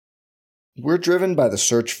We're driven by the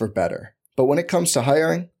search for better. But when it comes to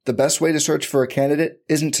hiring, the best way to search for a candidate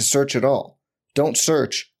isn't to search at all. Don't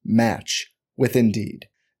search, match with Indeed.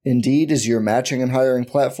 Indeed is your matching and hiring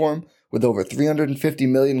platform with over 350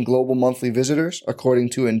 million global monthly visitors,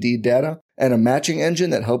 according to Indeed data, and a matching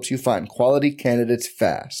engine that helps you find quality candidates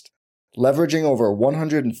fast. Leveraging over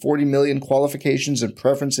 140 million qualifications and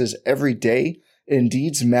preferences every day,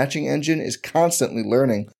 Indeed's matching engine is constantly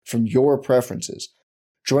learning from your preferences.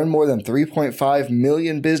 Join more than 3.5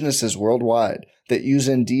 million businesses worldwide that use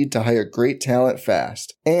Indeed to hire great talent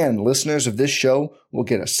fast. And listeners of this show will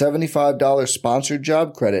get a $75 sponsored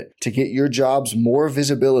job credit to get your jobs more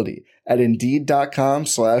visibility at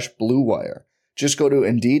Indeed.com/Blue Wire. Just go to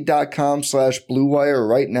Indeed.com/Blue Wire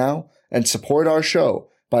right now and support our show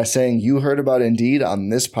by saying you heard about Indeed on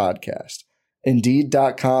this podcast.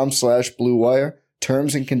 Indeed.com/Blue Wire.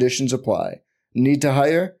 Terms and conditions apply. Need to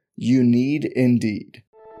hire? You need Indeed.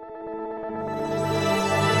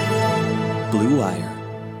 Blue Wire.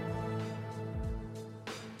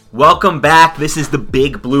 Welcome back. This is the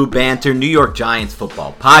Big Blue Banter New York Giants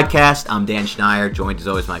football podcast. I'm Dan Schneier, joined as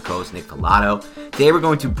always by my co-host Nick Falato. Today we're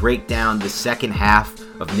going to break down the second half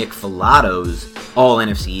of Nick Falato's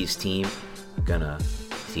All-NFC East team. I'm going to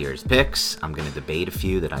hear his picks. I'm going to debate a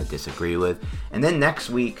few that I disagree with. And then next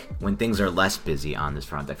week, when things are less busy on this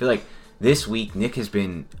front, I feel like this week Nick has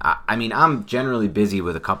been, I'm generally busy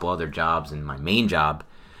with a couple other jobs and my main job.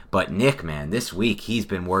 But Nick, man, this week he's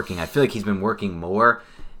been working. I feel like he's been working more.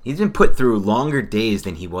 He's been put through longer days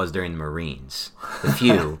than he was during the Marines. The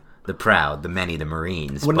few, the proud, the many, the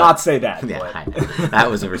Marines. Would not say that. Yeah,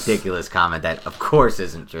 that was a ridiculous comment that, of course,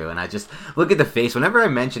 isn't true. And I just look at the face. Whenever I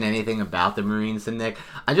mention anything about the Marines to Nick,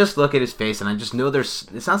 I just look at his face and I just know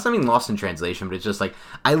it's not something lost in translation, but it's just like,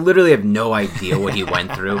 I literally have no idea what he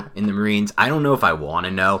went through in the Marines. I don't know if I want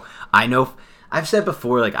to know. I know... I've said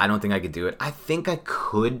before, like, I don't think I could do it. I think I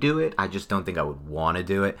could do it. I just don't think I would want to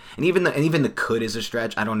do it. And even the could is a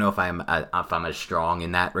stretch. I don't know if I'm as strong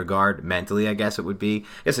in that regard. Mentally, I guess it would be.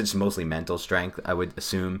 I guess it's mostly mental strength, I would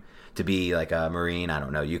assume, to be like a Marine. I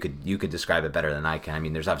don't know. You could describe it better than I can. I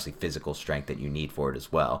mean, there's obviously physical strength that you need for it as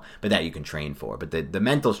well, but that you can train for. But the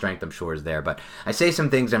mental strength, I'm sure, is there. But I say some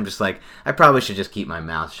things I'm just like, I probably should just keep my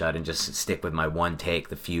mouth shut and just stick with my one take,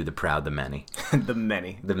 the few, the proud, the many. The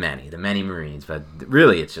many Marines. But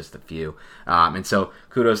really, it's just a few. And so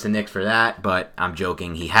kudos to Nick for that, but I'm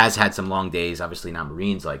joking. He has had some long days, obviously not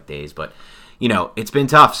Marines-like days, but you know, it's been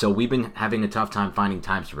tough, so we've been having a tough time finding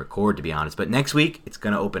times to record, to be honest. But next week, it's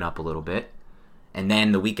going to open up a little bit. And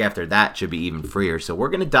then the week after that should be even freer. So we're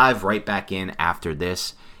going to dive right back in after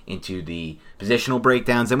this into the positional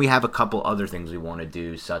breakdowns. Then we have a couple other things we want to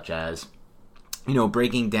do, such as, you know,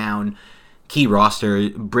 breaking down key roster,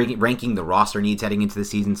 ranking the roster needs heading into the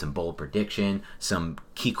season, some bold prediction, some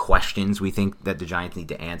key questions we think that the Giants need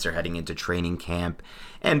to answer heading into training camp,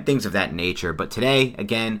 and things of that nature. But today,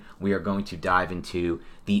 again, we are going to dive into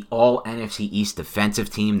the All-NFC East defensive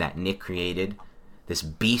team that Nick created, this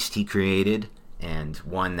beast he created, and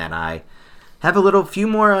one that I have a few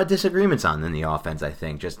more disagreements on than the offense, I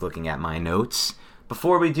think, just looking at my notes.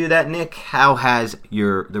 Before we do that, Nick, how has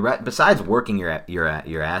besides working your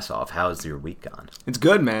ass off, how's your week gone? It's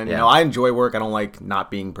good, man. Yeah. You know, I enjoy work. I don't like not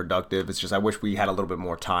being productive. It's just I wish we had a little bit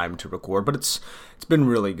more time to record, but it's been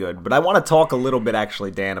really good. But I want to talk a little bit,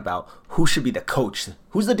 actually, Dan, about who should be the coach.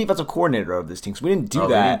 Who's the defensive coordinator of this team? Because we didn't do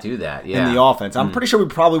that yeah. in the offense. I'm pretty sure we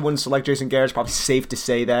probably wouldn't select Jason Garrett. It's probably safe to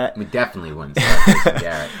say that. We definitely wouldn't select Jason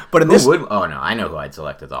Garrett. But Oh, no, I know who I'd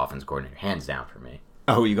select as the offense coordinator. Hands down for me.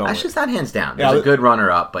 Oh, who are you going with? Actually, it's not hands down. There's a good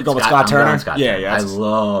runner-up, but Scott Turner? Scott Yeah, Turner. yeah. I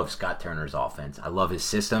love Scott Turner's offense. I love his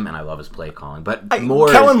system, and I love his play calling. But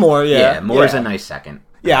Kellen Moore, yeah. Moore is a nice second.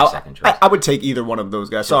 Yeah, second choice. I would take either one of those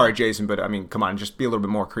guys. Sorry, Jason, but I mean, come on, just be a little bit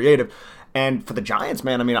more creative. And for the Giants,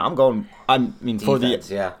 man,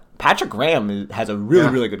 Patrick Graham has a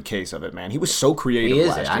really good case of it, man. He was so creative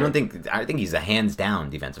last year. I think he's a hands-down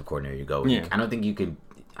defensive coordinator you go with. Yeah. I don't think you could,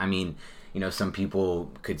 some people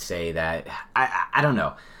could say that. I don't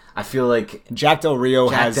know. I feel like Jack Del Rio,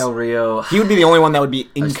 he would be the only one that would be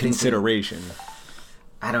in consideration.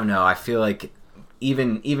 I don't know. I feel like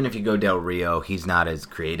even if you go Del Rio, he's not as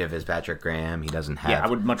creative as Patrick Graham. He doesn't have. Yeah, I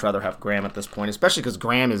would much rather have Graham at this point, especially because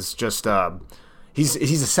Graham is just he's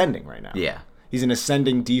ascending right now. Yeah. He's an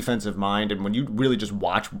ascending defensive mind, and when you really just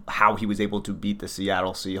watch how he was able to beat the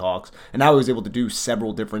Seattle Seahawks and how he was able to do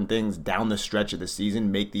several different things down the stretch of the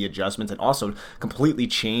season, make the adjustments, and also completely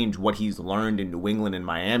change what he's learned in New England and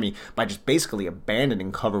Miami by just basically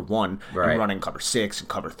abandoning cover one and running cover 6 and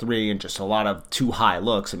cover 3 and just a lot of too high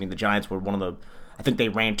looks. I mean, the Giants were one of the I think they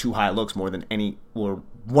ran 2 high looks more than any, or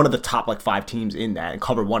one of the top like 5 teams in that. And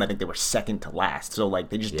cover 1, I think they were second to last. So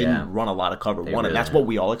like they just didn't run a lot of cover 1, and that's what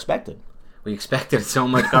we all expected. We expected so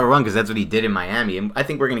much cover 1 because that's what he did in Miami. And I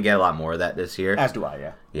think we're going to get a lot more of that this year. As do I,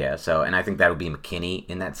 yeah. Yeah, so, and I think that would be McKinney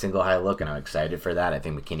in that single high look, and I'm excited for that. I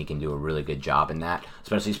think McKinney can do a really good job in that,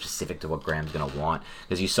 especially specific to what Graham's going to want,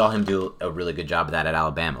 because you saw him do a really good job of that at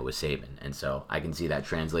Alabama with Saban, and so I can see that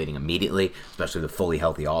translating immediately, especially the fully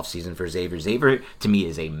healthy offseason for Xavier. Xavier, to me,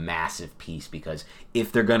 is a massive piece, because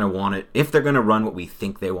if they're going to run what we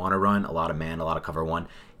think they want to run, a lot of man, a lot of cover 1,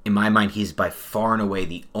 in my mind, he's by far and away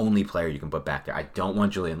the only player you can put back there. I don't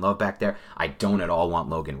want Julian Love back there. I don't at all want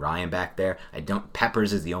Logan Ryan back there.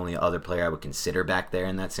 Peppers is the only other player I would consider back there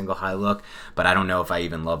in that single high look, but I don't know if I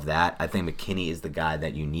even love that. I think McKinney is the guy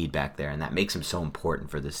that you need back there, and that makes him so important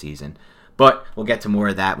for this season. But we'll get to more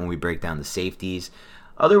of that when we break down the safeties.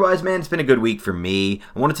 Otherwise, man, it's been a good week for me.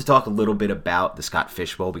 I wanted to talk a little bit about the Scott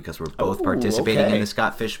Fish Bowl because we're both participating in the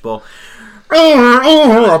Scott Fish Bowl.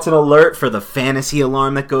 That's an alert for the fantasy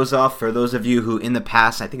alarm that goes off for those of you who in the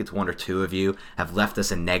past, I think it's 1 or 2 of you, have left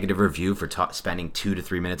us a negative review for spending 2 to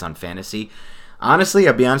 3 minutes on fantasy. Honestly,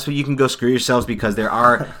 I'll be honest with you, you can go screw yourselves, because there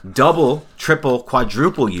are double, triple,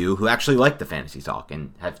 quadruple you who actually like the fantasy talk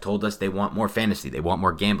and have told us they want more fantasy, they want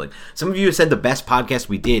more gambling. Some of you have said the best podcast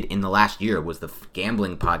we did in the last year was the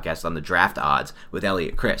gambling podcast on the draft odds with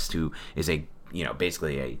Elliot Christ, who is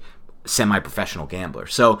basically a semi-professional gambler.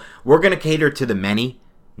 So we're going to cater to the many,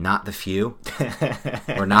 not the few.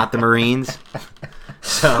 We're not the Marines.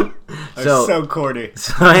 So corny.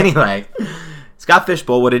 So anyway, Scott Fish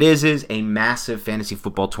Bowl, what it is a massive fantasy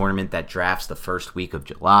football tournament that drafts the first week of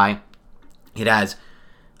July. It has,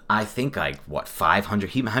 I think, 500.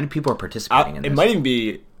 How many people are participating in this? It might even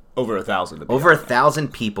be over 1,000. Over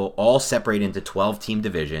 1,000 people, all separate into 12-team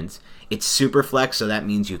divisions. It's super flex, so that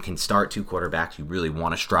means you can start 2 quarterbacks. You really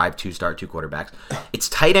want to strive to start 2 quarterbacks. It's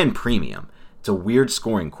tight end premium. It's a weird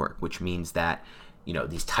scoring quirk, which means that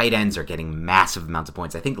these tight ends are getting massive amounts of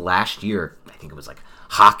points. I think last year, it was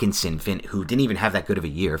Hawkinson, who didn't even have that good of a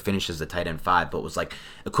year, finished as the tight end 5, but was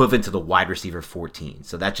equivalent to the wide receiver 14.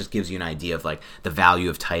 So that just gives you an idea of the value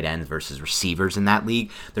of tight ends versus receivers in that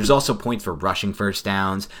league. There's also points for rushing first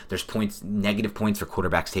downs. There's negative points for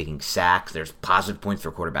quarterbacks taking sacks. There's positive points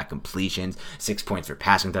for quarterback completions. 6 points for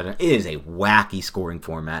passing touchdowns. It is a wacky scoring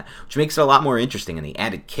format, which makes it a lot more interesting. And they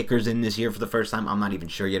added kickers in this year for the first time. I'm not even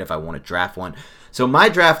sure yet if I want to draft one. So my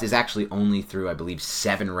draft is actually only through, I believe,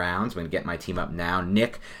 7 rounds. I'm going to get my team up now.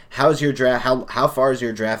 Nick, how's your draft? How far is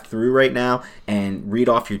your draft through right now? And read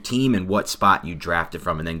off your team and what spot you drafted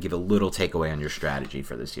from, and then give a little takeaway on your strategy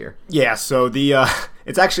for this year. Yeah, so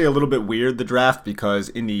it's actually a little bit weird, the draft, because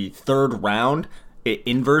in the 3rd round, it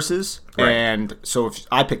inverses. Right. And so if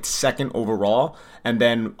I picked 2nd overall, and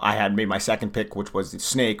then I had made my 2nd pick, which was the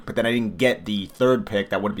Snake, but then I didn't get the 3rd pick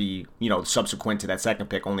that would be, subsequent to that 2nd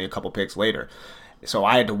pick, only a couple picks later. So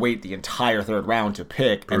I had to wait the entire 3rd round to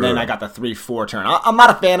pick, and then I got the 3-4 turn. I'm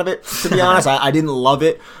not a fan of it, to be honest. I didn't love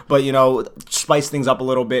it, but, spice things up a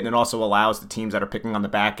little bit, and it also allows the teams that are picking on the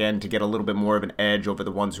back end to get a little bit more of an edge over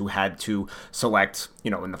the ones who had to select,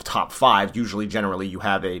 in the top 5. Generally, you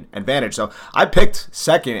have an advantage. So I picked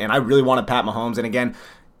 2nd, and I really wanted Pat Mahomes, and again,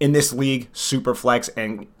 in this league, super flex,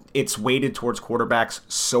 and it's weighted towards quarterbacks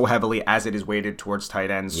so heavily as it is weighted towards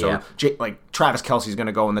tight ends. So, Travis Kelce's going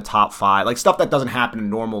to go in the top 5, stuff that doesn't happen in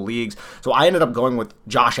normal leagues. So I ended up going with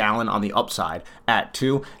Josh Allen on the upside at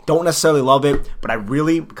 2. Don't necessarily love it, but I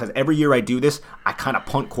really, because every year I do this, I kind of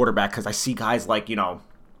punt quarterback because I see guys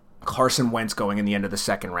Carson Wentz going in the end of the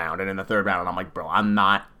 2nd round and in the 3rd round, and I'm like, bro, I'm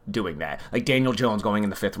not doing that. Daniel Jones going in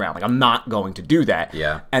the 5th round. I'm not going to do that.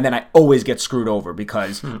 Yeah. And then I always get screwed over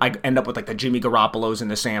because I end up with the Jimmy Garoppolo's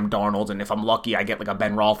and the Sam Darnolds, and if I'm lucky, I get a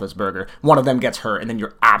Ben Roethlisberger. One of them gets hurt, and then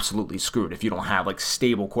you're absolutely screwed if you don't have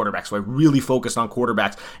stable quarterbacks. So I really focused on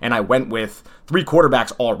quarterbacks, and I went with 3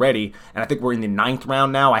 quarterbacks already, and I think we're in the 9th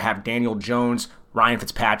round now. I have Daniel Jones, Ryan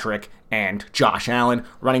Fitzpatrick, and Josh Allen.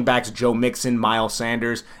 Running backs, Joe Mixon, Miles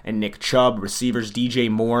Sanders, and Nick Chubb. Receivers,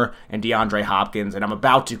 DJ Moore and DeAndre Hopkins. And I'm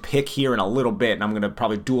about to pick here in a little bit, and I'm going to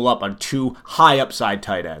probably duel up on 2 high upside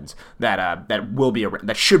tight ends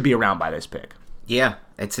that should be around by this pick. Yeah,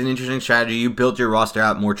 it's an interesting strategy. You built your roster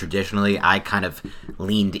out more traditionally. I kind of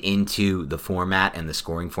leaned into the format and the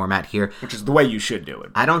scoring format here. Which is the way you should do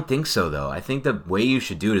it. I don't think so, though. I think the way you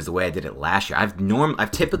should do it is the way I did it last year. I've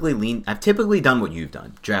typically done what you've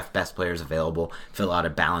done. Draft best players available, fill out a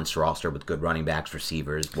balanced roster with good running backs,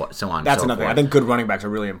 receivers, so on and so forth. That's another thing. I think good running backs are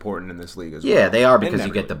really important in this league as well. Yeah, they are, because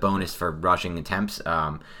you get the bonus for rushing attempts.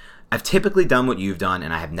 I've typically done what you've done,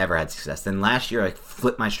 and I have never had success. Then last year, I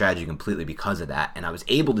flipped my strategy completely because of that, and I was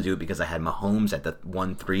able to do it because I had Mahomes at the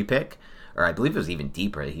 1-3 pick, or I believe it was even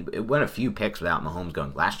deeper. It went a few picks without Mahomes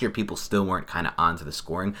going. Last year, people still weren't kind of onto the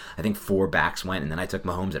scoring. I think 4 backs went, and then I took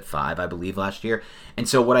Mahomes at 5, I believe, last year. And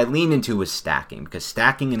so what I leaned into was stacking, because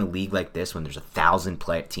stacking in a league like this, when there's 1,000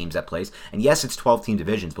 teams that plays, and yes, it's 12-team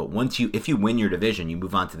divisions, but if you win your division, you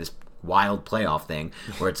move on to this wild playoff thing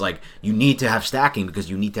where it's like you need to have stacking because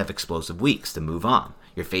you need to have explosive weeks to move on.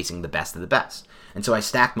 You're facing the best of the best. And so I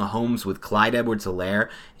stacked Mahomes with Clyde Edwards-Helaire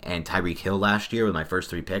and Tyreek Hill last year with my first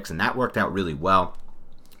 3 picks, and that worked out really well.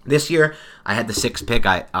 This year, I had the 6th pick.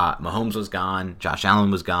 Mahomes was gone. Josh Allen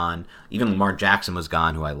was gone. Even Lamar Jackson was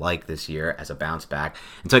gone, who I like this year as a bounce back.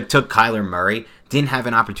 And so I took Kyler Murray. Didn't have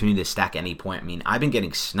an opportunity to stack any point. I mean, I've been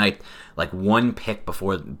getting sniped like 1 pick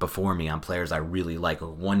before me on players I really like,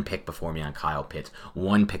 or 1 pick before me on Kyle Pitts,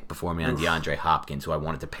 1 pick before me on DeAndre Hopkins, who I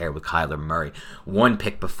wanted to pair with Kyler Murray, 1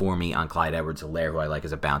 pick before me on Clyde Edwards-Helaire, who I like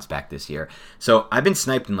as a bounce back this year. So I've been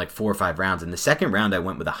sniped in like 4 or 5 rounds. In the second round, I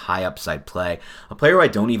went with a high upside play, a player who I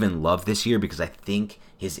don't even love this year because I think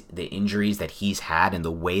the injuries that he's had and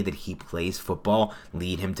the way that he plays football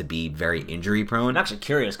lead him to be very injury prone. I'm actually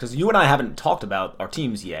curious because you and I haven't talked about our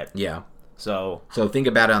teams yet. Yeah. So think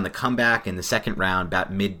about it on the comeback in the second round,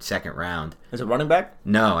 about mid-second round. Is it running back?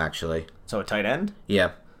 No, actually. So a tight end?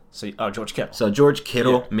 Yeah. So George Kittle. So George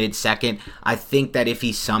Kittle, mid-second. I think that if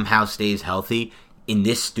he somehow stays healthy in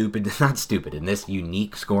this in this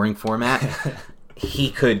unique scoring format,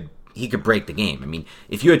 he could break the game. I mean,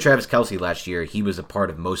 if you had Travis Kelce last year, he was a part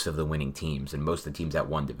of most of the winning teams and most of the teams that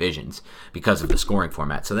won divisions because of the scoring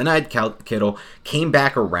format. So then I had Kittle, came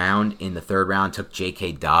back around in the 3rd round, took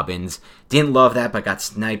J.K. Dobbins. Didn't love that, but got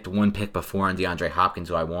sniped 1 pick before on DeAndre Hopkins,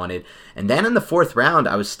 who I wanted. And then in the 4th round,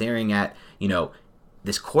 I was staring at,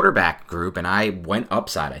 this quarterback group, and I went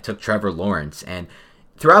upside. I took Trevor Lawrence, and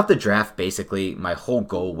throughout the draft, basically, my whole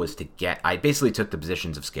goal was I basically took the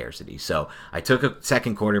positions of scarcity. So I took a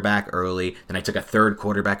 2nd quarterback early, then I took a 3rd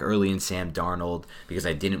quarterback early in Sam Darnold because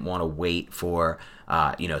I didn't want to wait for,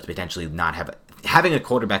 to potentially not have having a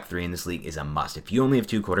quarterback 3 in this league is a must. If you only have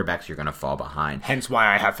 2 quarterbacks, you're going to fall behind. Hence why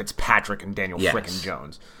I have Fitzpatrick and Daniel frickin'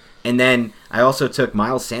 Jones. And then I also took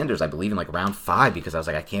Miles Sanders, I believe, in like round 5 because I was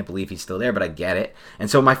like, I can't believe he's still there, but I get it. And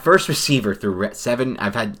so my first receiver through 7,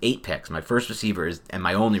 I've had 8 picks. My first receiver and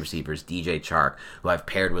my only receiver is DJ Chark, who I've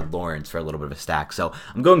paired with Lawrence for a little bit of a stack. So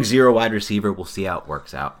I'm going 0 wide receiver. We'll see how it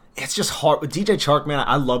works out. It's just hard with DJ Chark, man.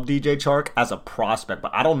 I love DJ Chark as a prospect,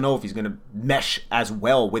 but I don't know if he's going to mesh as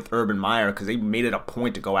well with Urban Meyer because they made it a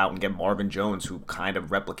point to go out and get Marvin Jones, who kind of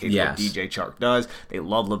replicates what DJ Chark does. They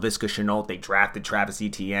love Laviska Shenault. They drafted Travis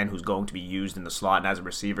Etienne, who's going to be used in the slot and as a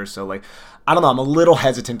receiver. So, I don't know. I'm a little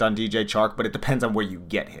hesitant on DJ Chark, but it depends on where you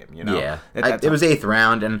get him. Yeah, it was 8th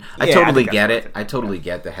round, and I totally get it. I totally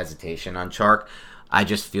get the hesitation on Chark. I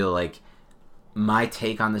just feel like my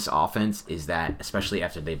take on this offense is that, especially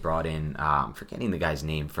after they brought in, I'm forgetting the guy's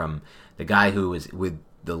name, from the guy who was with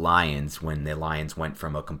the Lions when the Lions went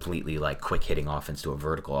from a completely quick-hitting offense to a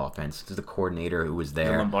vertical offense. This is the coordinator who was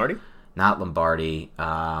there. Lombardi? Not Lombardi.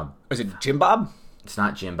 Is it Jim Bob? It's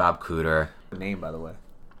not Jim Bob Cooter. The name, by the way.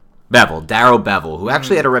 Darryl Bevell, who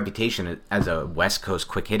actually had a reputation as a West Coast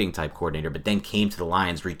quick-hitting type coordinator, but then came to the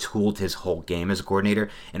Lions, retooled his whole game as a coordinator,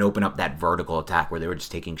 and opened up that vertical attack where they were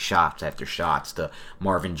just taking shots after shots to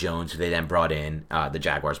Marvin Jones, who they then brought in, the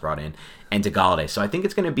Jaguars brought in, and to Galladay. So I think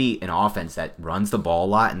it's going to be an offense that runs the ball a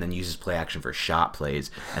lot and then uses play action for shot plays,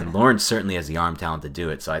 and Lawrence certainly has the arm talent to do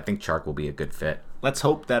it, so I think Chark will be a good fit. Let's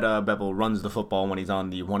hope that Bevell runs the football when he's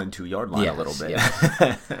on the 1 and 2 yard line a little bit.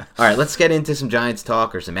 Yes. All right, let's get into some Giants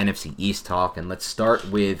talk or some NFC East talk, and let's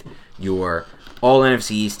start with your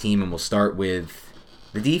All-NFC East team, and we'll start with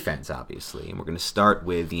the defense, obviously. And we're going to start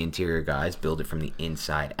with the interior guys, build it from the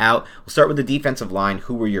inside out. We'll start with the defensive line.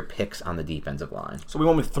 Who were your picks on the defensive line? So we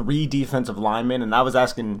went with 3 defensive linemen, and I was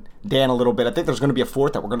asking Dan a little bit. I think there's going to be a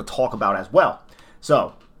 4th that we're going to talk about as well.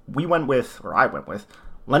 So I went with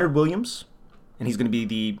Leonard Williams. And he's going to be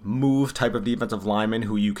the move type of defensive lineman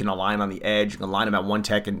who you can align on the edge. You can line him at 1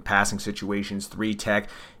 tech in passing situations, 3 tech.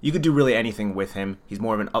 You could do really anything with him. He's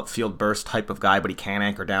more of an upfield burst type of guy, but he can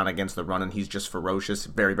anchor down against the run, and he's just ferocious,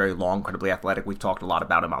 very, very long, incredibly athletic. We've talked a lot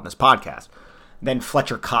about him on this podcast. Then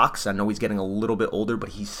Fletcher Cox, I know he's getting a little bit older, but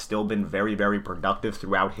he's still been very, very productive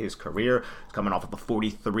throughout his career. Coming off of a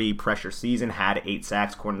 43 pressure season, had 8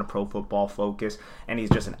 sacks according to Pro Football Focus, and he's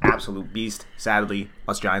just an absolute beast. Sadly,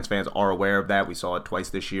 us Giants fans are aware of that. We saw it twice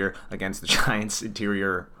this year against the Giants'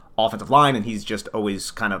 interior offensive line, and he's just always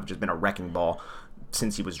kind of just been a wrecking ball.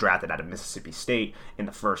 since he was drafted out of Mississippi State in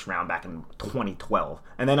the first round back in 2012.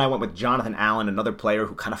 And then I went with Jonathan Allen, another player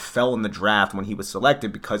who kind of fell in the draft when he was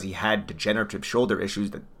selected because he had degenerative shoulder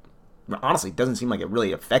issues that honestly doesn't seem like it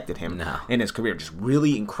really affected him in his career. Just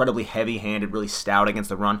really incredibly heavy-handed, really stout against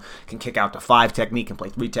the run, can kick out to 5 technique, can play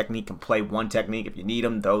 3 technique, can play 1 technique if you need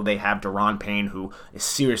him, though they have Daron Payne, who is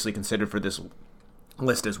seriously considered for this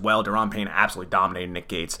list as well. Daron Payne absolutely dominated Nick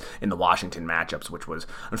Gates in the Washington matchups, which was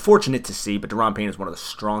unfortunate to see, but Daron Payne is one of the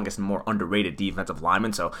strongest and more underrated defensive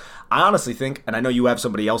linemen. So I honestly think, and I know you have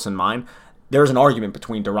somebody else in mind, there's an argument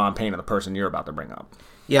between Daron Payne and the person you're about to bring up.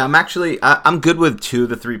 Yeah, I'm good with 2 of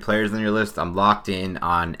the 3 players on your list. I'm locked in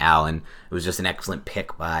on Allen. It was just an excellent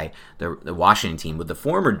pick by the Washington team with the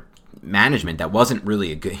former management that wasn't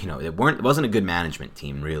really a good, it wasn't a good management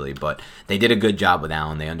team really, but they did a good job with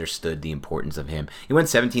Allen. They understood the importance of him. He went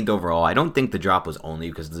 17th overall. I don't think the drop was only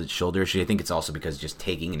because of the shoulder issue. I think it's also because just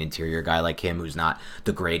taking an interior guy like him who's not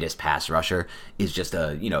the greatest pass rusher is just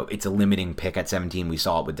it's a limiting pick at 17. We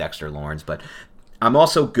saw it with Dexter Lawrence, but I'm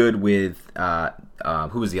also good with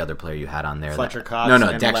who was the other player you had on there? Fletcher Cox.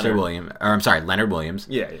 No, Dexter Williams. Or I'm sorry, Leonard Williams.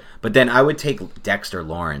 Yeah. But then I would take Dexter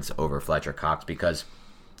Lawrence over Fletcher Cox because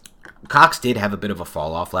Cox did have a bit of a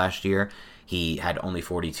fall off last year. He had only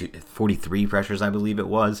 43 pressures, I believe it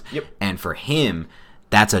was. Yep. And for him,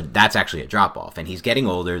 that's actually a drop off. And he's getting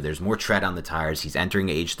older. There's more tread on the tires. He's entering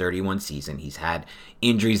the age 31 season. He's had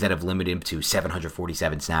injuries that have limited him to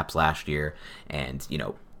 747 snaps last year. And,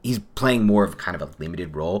 he's playing more of kind of a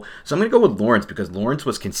limited role. So I'm going to go with Lawrence because Lawrence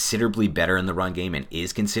was considerably better in the run game and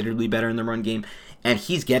is considerably better in the run game. And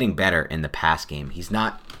he's getting better in the pass game. He's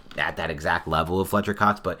not at that exact level of Fletcher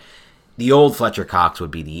Cox, but the old Fletcher Cox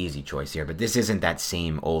would be the easy choice here, but this isn't that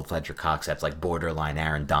same old Fletcher Cox that's like borderline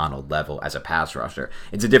Aaron Donald level as a pass rusher.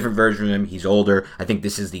 It's a different version of him. He's older. I think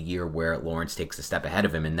this is the year where Lawrence takes a step ahead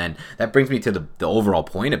of him, and then that brings me to the overall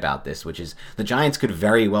point about this, which is the Giants could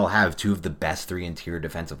very well have 2 of the best 3 interior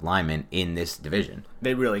defensive linemen in this division.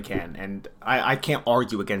 They really can, and I can't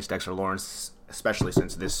argue against Dexter Lawrence, especially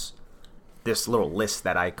since this little list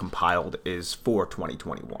that I compiled is for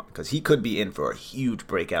 2021, because he could be in for a huge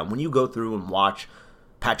breakout. When you go through and watch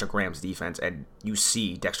Patrick Graham's defense and you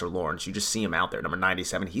see Dexter Lawrence, you just see him out there, number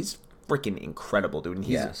 97. He's freaking incredible, dude. And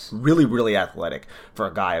he's really, really athletic for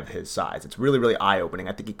a guy of his size. It's really, really eye-opening.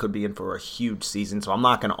 I think he could be in for a huge season, so I'm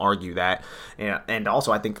not going to argue that. And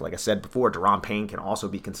also, I think, like I said before, Daron Payne can also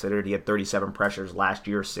be considered. He had 37 pressures last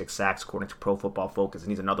year, 6 sacks, according to Pro Football Focus,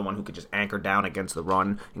 and he's another one who could just anchor down against the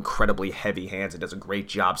run. Incredibly heavy hands. It does a great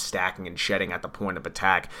job stacking and shedding at the point of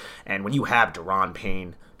attack. And when you have Daron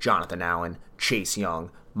Payne, Jonathan Allen, Chase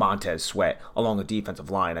Young, Montez Sweat along the defensive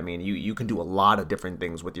line, I mean, you can do a lot of different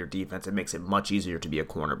things with your defense. It makes it much easier to be a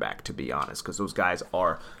cornerback, to be honest, because those guys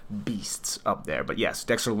are beasts up there. But yes,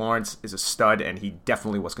 Dexter Lawrence is a stud, and he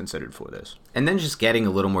definitely was considered for this. And then just getting a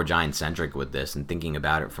little more Giant-centric with this and thinking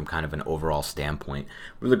about it from kind of an overall standpoint.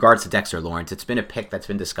 With regards to Dexter Lawrence, it's been a pick that's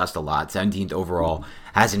been discussed a lot. 17th overall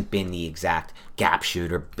hasn't been the exact gap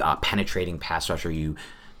shooter, penetrating pass rusher you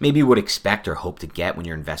maybe would expect or hope to get when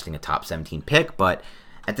you're investing a top 17 pick, but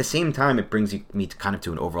at the same time, it brings me to kind of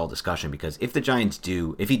to an overall discussion, because if the Giants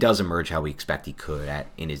if he does emerge how we expect he could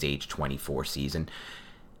in his age 24 season,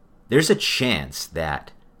 there's a chance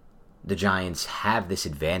that the Giants have this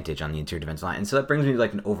advantage on the interior defensive line. And so that brings me to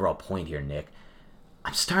like an overall point here, Nick.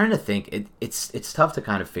 I'm starting to think it's tough to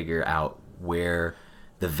kind of figure out where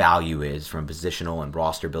the value is from a positional and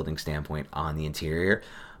roster building standpoint on the interior,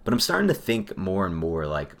 but I'm starting to think more and more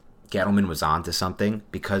like Gettleman was onto something,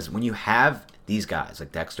 because when you have these guys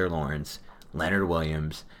like Dexter Lawrence, Leonard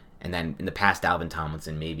Williams, and then in the past Alvin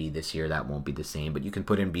Tomlinson, maybe this year that won't be the same, but you can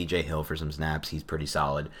put in BJ Hill for some snaps. He's pretty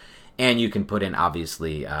solid. And you can put in,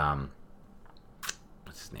 obviously,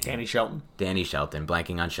 what's his name? Danny Shelton,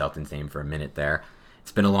 blanking on Shelton's name for a minute there.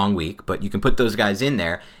 It's been a long week, but you can put those guys in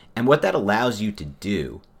there. And what that allows you to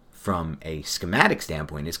do from a schematic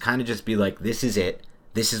standpoint is kind of just be like, this is it.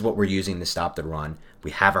 This is what we're using to stop the run.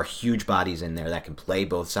 We have our huge bodies in there that can play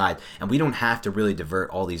both sides, and we don't have to really divert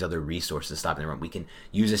all these other resources stopping the run. We can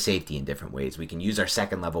use a safety in different ways. We can use our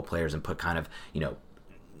second-level players and put kind of,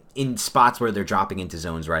 in spots where they're dropping into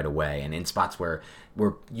zones right away, and in spots where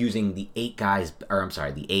we're using the 8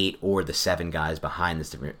 or the 7 guys behind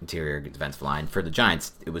this interior defensive line. For the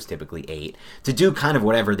Giants, it was typically 8, to do kind of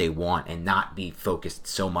whatever they want and not be focused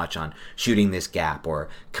so much on shooting this gap or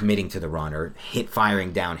committing to the run or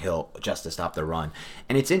firing downhill just to stop the run.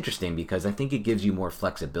 And it's interesting because I think it gives you more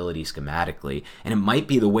flexibility schematically, and it might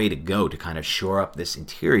be the way to go to kind of shore up this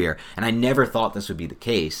interior. And I never thought this would be the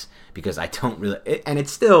case, because I don't really, and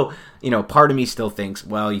it's still, part of me still thinks,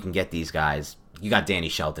 well, you can get these guys you got Danny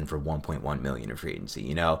Shelton for $1.1 million in free agency.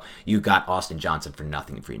 You got Austin Johnson for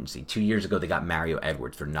nothing in free agency. 2 years ago, they got Mario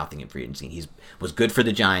Edwards for nothing in free agency. He was good for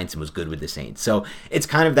the Giants and was good with the Saints. So it's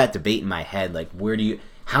kind of that debate in my head, like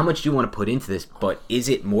how much do you want to put into this, but is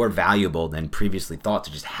it more valuable than previously thought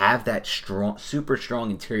to just have that super strong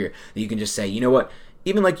interior that you can just say, you know what?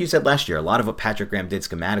 Even like you said last year, a lot of what Patrick Graham did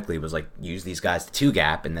schematically was like use these guys to two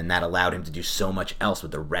gap, and then that allowed him to do so much else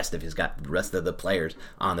with the rest of the players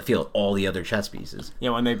on the field, all the other chess pieces.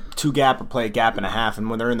 When they two gap or play a gap and a half, and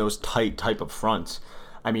when they're in those tight type of fronts,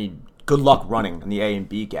 I mean, good luck running in the A and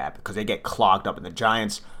B gap because they get clogged up in the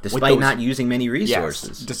Giants. Despite not using many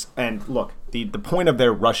resources. Yes, and look, the point of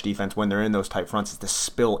their rush defense when they're in those tight fronts is to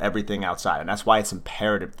spill everything outside. And that's why it's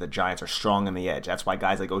imperative the Giants are strong on the edge. That's why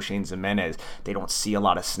guys like O'Shane Ximenez, they don't see a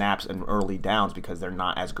lot of snaps and early downs because they're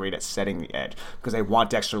not as great at setting the edge. Because they want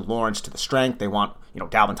Dexter Lawrence to the strength. They want,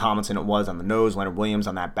 Dalvin Tomlinson it was on the nose, Leonard Williams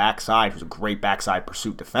on that backside, who's a great backside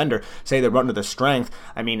pursuit defender. Say they run to the strength.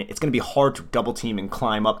 I mean, it's going to be hard to double team and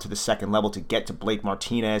climb up to the second level to get to Blake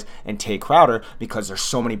Martinez and Tay Crowder because there's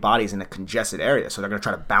so many bodies in a congested area. So they're going to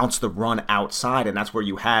try to bounce the run outside, and that's where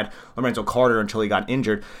you had Lorenzo Carter until he got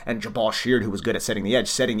injured, and Jabal Sheard, who was good at setting the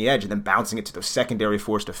edge, and then bouncing it to those secondary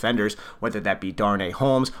force defenders, whether that be Darnay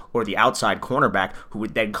Holmes or the outside cornerback, who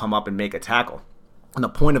would then come up and make a tackle. And the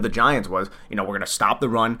point of the Giants was, we're going to stop the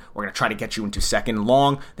run, we're going to try to get you into second and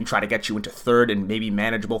long, then try to get you into third and maybe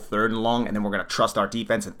manageable third and long, and then we're going to trust our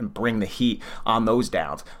defense and bring the heat on those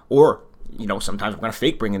downs. Or sometimes we're going to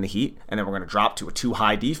fake bring in the heat, and then we're going to drop to a too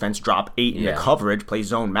high defense, drop 8 in the coverage, play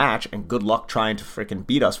zone match, and good luck trying to freaking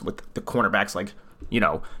beat us with the cornerbacks like,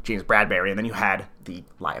 James Bradbury. And then you had the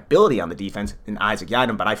liability on the defense in Isaac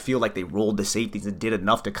Yiadom, but I feel like they rolled the safeties and did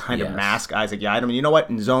enough to kind of mask Isaac Yiadom. And you know what?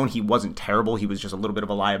 In zone, he wasn't terrible. He was just a little bit of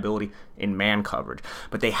a liability in man coverage.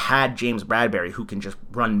 But they had James Bradbury, who can just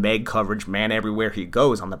run meg coverage, man everywhere he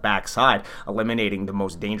goes on the backside, eliminating the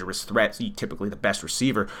most dangerous threats, typically the best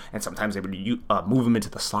receiver, and sometimes they would move him into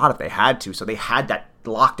the slot if they had to. So they had that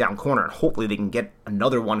lockdown corner, and hopefully they can get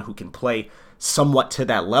another one who can play somewhat to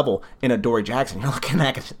that level in Adoree Jackson.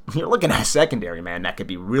 You're looking at a secondary, man, that could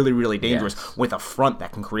be really, really dangerous with a front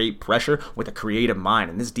that can create pressure with a creative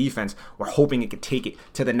mind. And this defense, we're hoping it could take it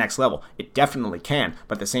to the next level. It definitely can,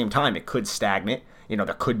 but at the same time, it could stagnate. There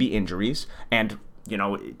could be injuries, and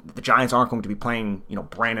the Giants aren't going to be playing,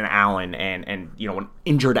 Brandon Allen and an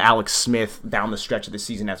injured Alex Smith down the stretch of the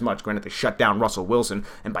season as much. Granted, they shut down Russell Wilson,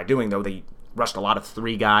 and by doing though, they rushed a lot of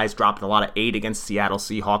 3 guys, dropped a lot of 8 against Seattle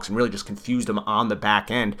Seahawks, and really just confused them on the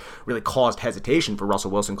back end. Really caused hesitation for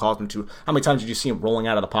Russell Wilson, caused him to... How many times did you see him rolling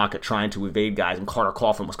out of the pocket trying to evade guys, and Carter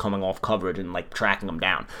Coughlin was coming off coverage and tracking him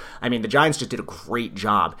down? I mean, the Giants just did a great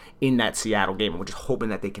job in that Seattle game, and we're just hoping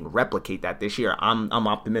that they can replicate that this year. I'm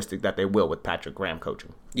optimistic that they will with Patrick Graham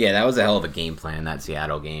coaching. Yeah, that was a hell of a game plan, that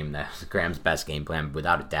Seattle game. That was Graham's best game plan,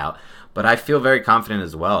 without a doubt. But I feel very confident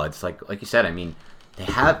as well. It's like you said, I mean, they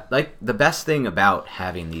have, the best thing about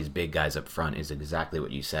having these big guys up front is exactly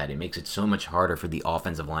what you said. It makes it so much harder for the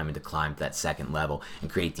offensive lineman to climb to that second level and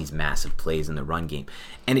create these massive plays in the run game.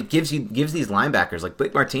 And it gives these linebackers, like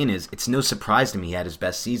Blake Martinez, it's no surprise to me he had his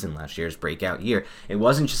best season last year, his breakout year. It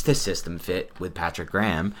wasn't just his system fit with Patrick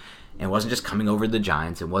Graham. It wasn't just coming over to the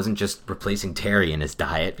Giants. It wasn't just replacing dairy in his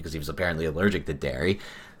diet because he was apparently allergic to dairy.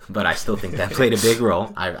 But I still think that played a big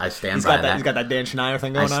role. I stand by that. He's got that Dan Schneider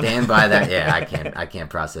thing going on. I stand by that. Yeah, I can't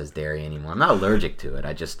process dairy anymore. I'm not allergic to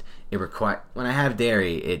it. When I have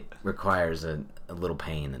dairy, it requires a little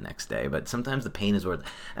pain the next day. But sometimes the pain is worth it.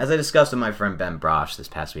 As I discussed with my friend Ben Brosh this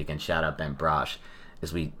past weekend, shout out Ben Brosh,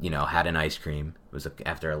 as we had an ice cream. It was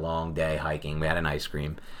after a long day hiking. We had an ice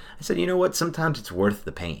cream. I said, you know what? Sometimes it's worth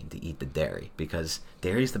the pain to eat the dairy because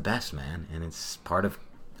dairy's the best, man, and it's part of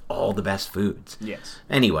all the best foods. Yes.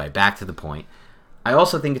 Anyway, back to the point. I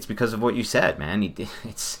also think it's because of what you said, man. He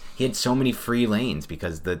had so many free lanes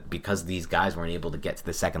because these guys weren't able to get to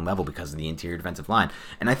the second level because of the interior defensive line.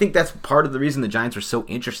 And I think that's part of the reason the Giants were so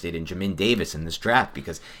interested in Jamin Davis in this draft,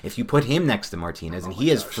 because if you put him next to Martinez and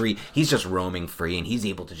he is free, he's just roaming free and he's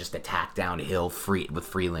able to just attack downhill with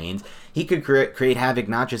free lanes, he could create havoc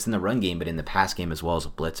not just in the run game but in the pass game as well as a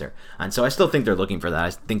blitzer. And so I still think they're looking for that.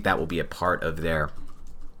 I think that will be a part of their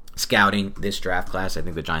scouting this draft class. I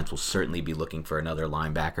think the Giants will certainly be looking for another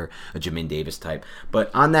linebacker, a Jamin Davis type.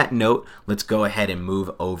 But on that note, let's go ahead and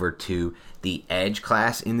move over to the edge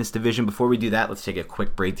class in this division. Before we do that, let's take a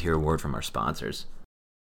quick break to hear a word from our sponsors.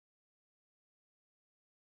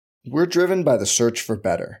 We're driven by the search for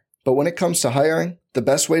better. But when it comes to hiring, the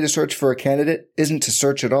best way to search for a candidate isn't to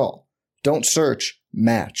search at all. Don't search,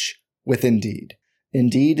 match with Indeed.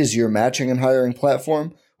 Indeed is your matching and hiring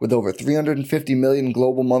platform with over 350 million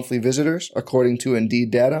global monthly visitors, according to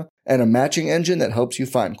Indeed data, and a matching engine that helps you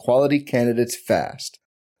find quality candidates fast.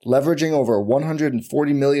 Leveraging over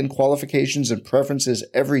 140 million qualifications and preferences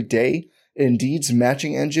every day, Indeed's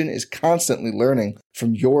matching engine is constantly learning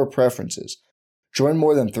from your preferences. Join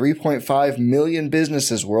more than 3.5 million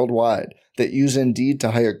businesses worldwide that use Indeed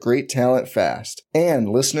to hire great talent fast. And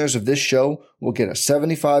listeners of this show will get a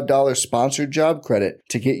 $75 sponsored job credit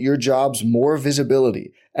to get your jobs more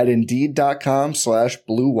visibility at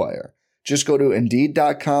Indeed.com/Blue Wire. Just go to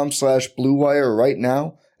Indeed.com/Blue Wire right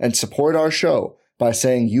now and support our show by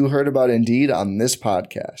saying you heard about Indeed on this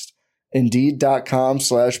podcast.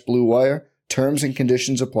 Indeed.com/Blue Wire. Terms and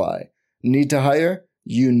conditions apply. Need to hire?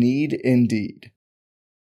 You need Indeed.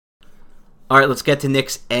 All right, let's get to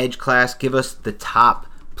Nick's edge class. Give us the top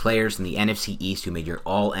players in the NFC East who made your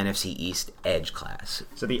All-NFC East edge class.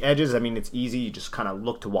 So the edges, I mean, it's easy. You just kind of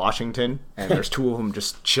look to Washington, and there's two of them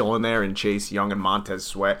just chilling there, and Chase Young and Montez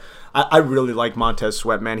Sweat. I really like Montez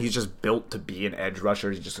Sweat, man. He's just built to be an edge rusher.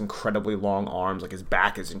 He's just incredibly long arms. Like, his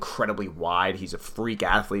back is incredibly wide. He's a freak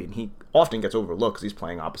athlete, and he often gets overlooked because he's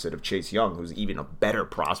playing opposite of Chase Young, who's even a better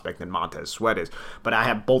prospect than Montez Sweat is. But I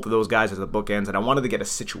have both of those guys as the bookends, and I wanted to get a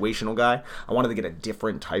situational guy. I wanted to get a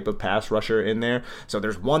different type of pass rusher in there. So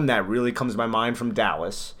there's one that really comes to my mind from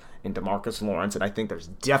Dallas in DeMarcus Lawrence, and I think there's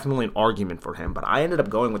definitely an argument for him, but I ended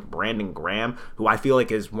up going with Brandon Graham, who I feel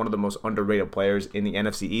like is one of the most underrated players in the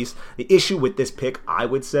NFC East. The issue with this pick, I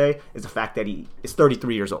would say, is the fact that he is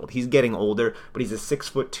 33 years old. He's getting older, but he's a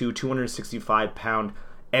 6'2", 265-pound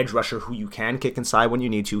edge rusher who you can kick inside when you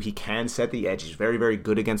need to. He can set the edge. He's very, very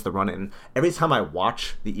good against the run. And every time I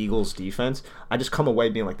watch the Eagles defense, I just come away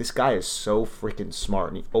being like, this guy is so freaking smart,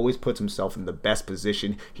 and he always puts himself in the best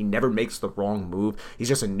position. He never makes the wrong move. He's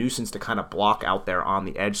just a nuisance to kind of block out there on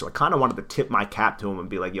the edge. So I kind of wanted to tip my cap to him and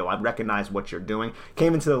be like, yo, I recognize what you're doing.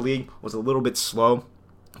 Came into the league, was a little bit slow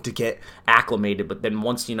to get acclimated, but then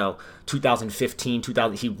once 2015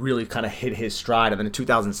 he really kind of hit his stride, and then in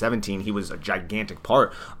 2017 he was a gigantic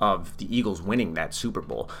part of the Eagles winning that Super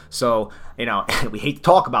Bowl. So we hate to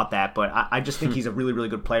talk about that, but I just think he's a really, really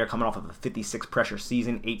good player coming off of a 56 pressure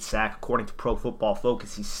season, 8 sack according to Pro Football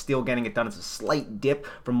Focus. He's still getting it done. It's a slight dip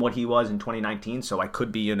from what he was in 2019, so I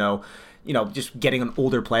could be just getting an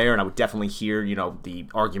older player, and I would definitely hear, the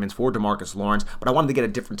arguments for DeMarcus Lawrence, but I wanted to get a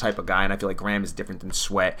different type of guy, and I feel like Graham is different than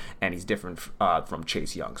Sweat, and he's different from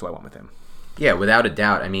Chase Young, so I went with him. Yeah, without a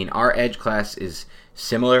doubt. I mean, our edge class is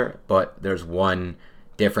similar, but there's one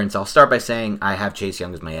difference. I'll start by saying I have Chase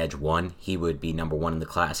Young as my edge 1. He would be number 1 in the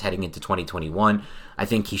class heading into 2021. I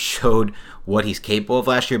think he showed what he's capable of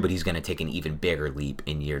last year, but he's going to take an even bigger leap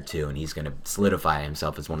in year 2, and he's going to solidify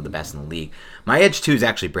himself as one of the best in the league. My edge 2 is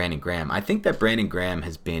actually Brandon Graham. I think that Brandon Graham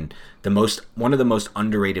has been one of the most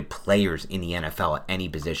underrated players in the NFL at any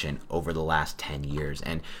position over the last 10 years.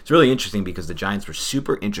 And it's really interesting because the Giants were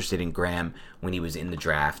super interested in Graham when he was in the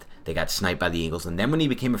draft. They got sniped by the Eagles, and then when he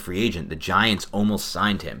became a free agent, the Giants almost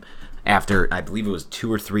signed him after, I believe it was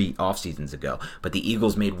 2 or 3 off seasons ago. But the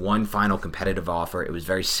Eagles made one final competitive offer. It was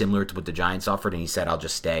very similar to what the Giants offered, and he said, I'll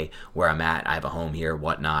just stay where I'm at. I have a home here,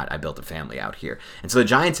 whatnot. I built a family out here. And so the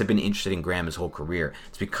Giants have been interested in Graham his whole career.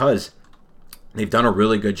 It's because they've done a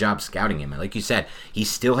really good job scouting him. And like you said, he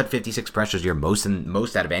still had 56 pressures a year, most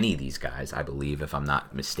out of any of these guys, I believe, if I'm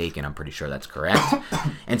not mistaken. I'm pretty sure that's correct.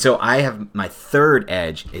 And so I have my third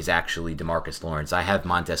edge is actually DeMarcus Lawrence. I have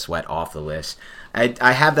Montez Sweat off the list.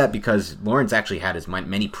 I have that because Lawrence actually had as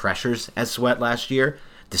many pressures as Sweat last year,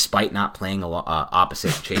 despite not playing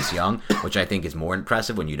opposite Chase Young, which I think is more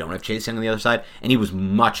impressive when you don't have Chase Young on the other side. And he was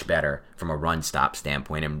much better from a run stop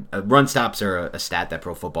standpoint. And run stops are a stat that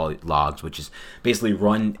Pro Football logs, which is basically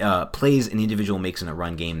plays an individual makes in a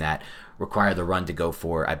run game that require the run to go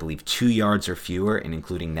for, I believe, 2 yards or fewer, and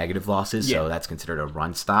including negative losses. Yeah. So that's considered a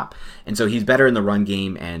run stop. And so he's better in the run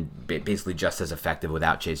game and basically just as effective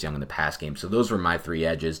without Chase Young in the pass game. So those were my 3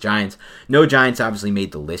 edges. No Giants obviously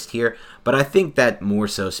made the list here, but I think that more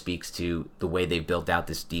so speaks to the way they've built out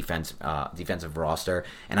this defensive roster,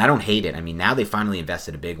 and I don't hate it. I mean, now they finally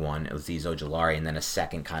invested a big one. It was Azeez Ojulari, and then a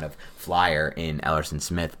second kind of flyer in Ellerson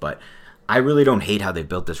Smith, but I really don't hate how they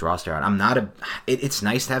built this roster out. It's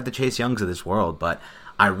nice to have the Chase Youngs of this world, but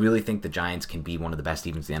I really think the Giants can be one of the best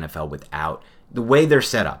teams in the NFL without the way they're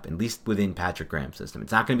set up, at least within Patrick Graham's system.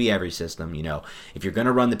 It's not going to be every system. If you're going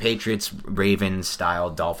to run the Patriots, Ravens style,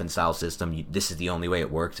 Dolphin style system, this is the only way it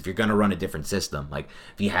works. If you're going to run a different system, like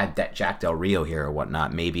if you had that Jack Del Rio here or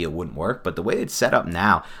whatnot, maybe it wouldn't work. But the way it's set up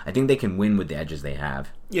now, I think they can win with the edges they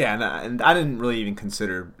have. Yeah, and I didn't really even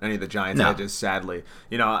consider any of the Giants' edges, sadly.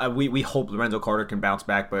 We hope Lorenzo Carter can bounce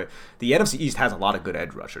back, but the NFC East has a lot of good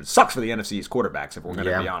edge rushers. Sucks for the NFC East quarterbacks, if we're going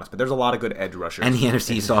to be honest, but there's a lot of good edge rushers. And the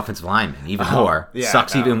NFC East offensive linemen, even more.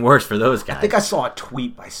 Sucks even worse for those guys. I think I saw a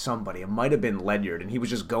tweet by somebody. It might have been Ledyard, and he was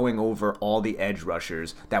just going over all the edge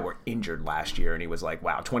rushers that were injured last year, and he was like,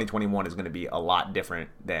 wow, 2021 is going to be a lot different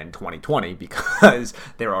than 2020 because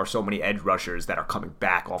there are so many edge rushers that are coming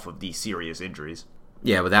back off of these serious injuries.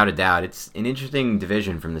 Yeah, without a doubt. It's an interesting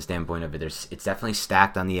division from the standpoint of it. It's definitely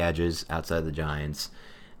stacked on the edges outside of the Giants,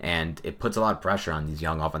 and it puts a lot of pressure on these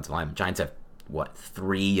young offensive linemen. Giants have,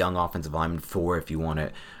 3 young offensive linemen? 4 if you want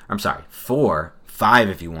to... I'm sorry, 5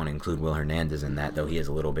 if you want to include Will Hernandez in that, though he has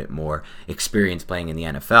a little bit more experience playing in the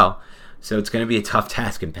NFL. So it's going to be a tough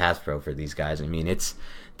task in pass pro for these guys. I mean,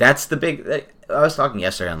 that's the big... I was talking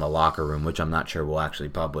yesterday on the locker room, which I'm not sure we'll actually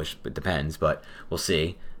publish. It depends, but we'll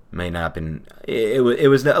see. May not have been. It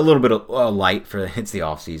was a little bit light for it's the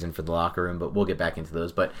off season for the locker room, but we'll get back into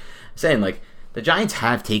those. But saying the Giants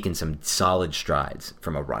have taken some solid strides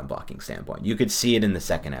from a run blocking standpoint. You could see it in the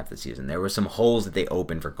second half of the season. There were some holes that they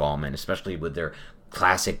opened for Gallman, especially with their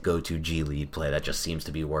classic go-to G lead play that just seems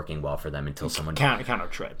to be working well for them until someone counter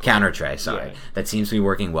tray. Sorry, yeah. That seems to be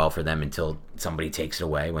working well for them until somebody takes it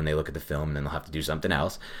away when they look at the film, and then they'll have to do something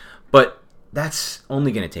else. But that's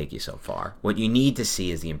only going to take you so far. What you need to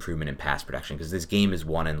see is the improvement in pass protection, because this game is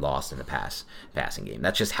won and lost in the passing game.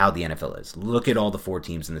 That's just how the NFL is. Look at all the 4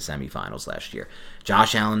 teams in the semifinals last year.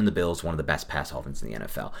 Josh Allen and the Bills, one of the best pass offenses in the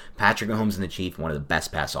NFL. Patrick Mahomes and the Chiefs, one of the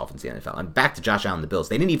best pass offenses in the NFL. And back to Josh Allen and the Bills,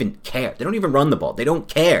 they didn't even care. They don't even run the ball. They don't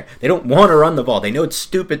care. They don't want to run the ball. They know it's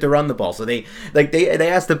stupid to run the ball. So they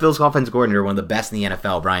asked the Bills offensive coordinator, one of the best in the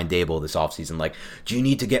NFL, Brian Daboll, this offseason, do you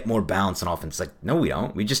need to get more balance on offense? No, we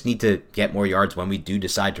don't. We just need to get more yards when we do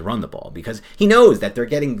decide to run the ball, because he knows that they're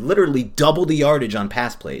getting literally double the yardage on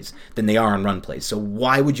pass plays than they are on run plays. So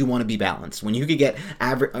why would you want to be balanced when you could get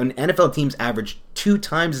an NFL teams average 2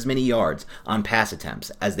 times as many yards on pass attempts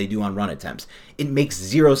as they do on run attempts? It makes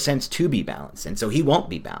 0 sense to be balanced, and so he won't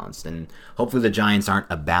be balanced. And hopefully the Giants aren't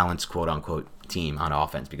a balanced quote-unquote team on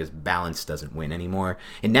offense, because balance doesn't win anymore.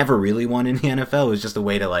 It never really won in the NFL. It was just a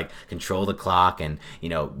way to control the clock, and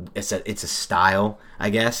it's a style, I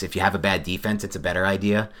guess. If you have a bad defense, it's a better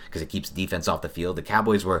idea because it keeps the defense off the field. The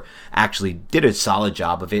Cowboys did a solid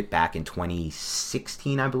job of it back in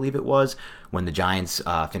 2016, I believe it was, when the Giants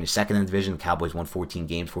finished second in the division. The Cowboys won 14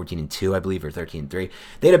 games, 14-2, I believe, or 13-3.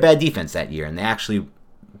 They had a bad defense that year, and they actually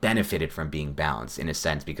benefited from being balanced in a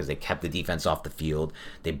sense because they kept the defense off the field.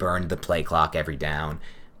 They burned the play clock every down.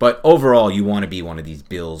 But overall, you want to be one of these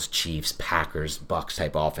Bills, Chiefs, Packers, Bucks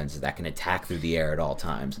type offenses that can attack through the air at all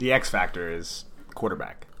times. The X factor is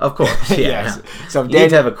quarterback. Of course, yeah. Yes. So you need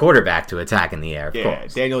to have a quarterback to attack in the air, of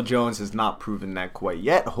course. Daniel Jones has not proven that quite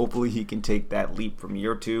yet. Hopefully he can take that leap from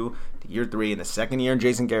year 2 to year 3 in the second year in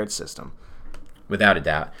Jason Garrett's system. Without a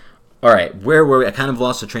doubt. All right, where were we? I kind of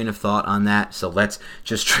lost a train of thought on that, so let's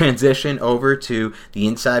just transition over to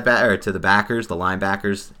the to the backers, the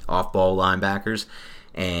linebackers, off-ball linebackers,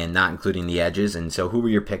 and not including the edges. And so who were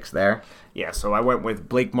your picks there? Yeah, so I went with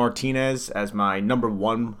Blake Martinez as my number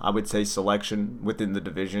 1, I would say, selection within the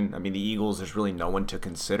division. I mean, the Eagles, there's really no one to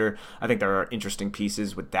consider. I think there are interesting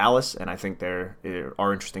pieces with Dallas, and I think there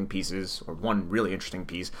are interesting pieces, or one really interesting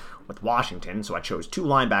piece, with Washington. So I chose 2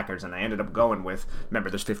 linebackers, and I ended up going with, remember,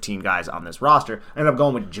 there's 15 guys on this roster. I ended up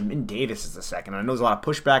going with Jamin Davis as the second. I know there's a lot of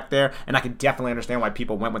pushback there, and I can definitely understand why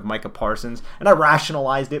people went with Micah Parsons. And I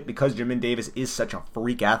rationalized it because Jamin Davis is such a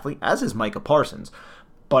freak athlete, as is Micah Parsons.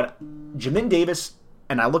 But Jamin Davis,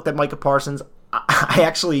 and I looked at Micah Parsons, I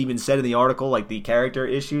actually even said in the article, the character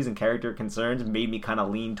issues and character concerns made me kind of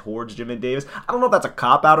lean towards Jamin Davis. I don't know if that's a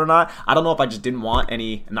cop-out or not. I don't know if I just didn't want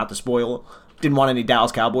any, not to spoil, didn't want any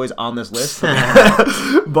Dallas Cowboys on this list.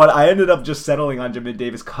 But I ended up just settling on Jamin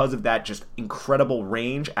Davis because of that just incredible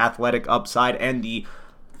range, athletic upside, and the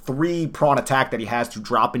 3-prong attack that he has to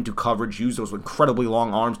drop into coverage, use those incredibly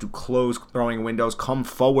long arms to close throwing windows, come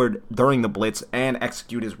forward during the blitz, and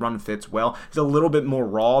execute his run fits well. He's a little bit more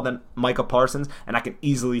raw than Micah Parsons, and I can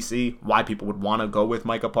easily see why people would want to go with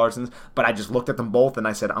Micah Parsons, but I just looked at them both and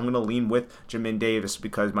I said I'm going to lean with Jamin Davis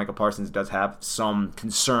because Micah Parsons does have some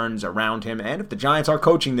concerns around him, and if the Giants are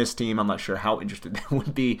coaching this team, I'm not sure how interested they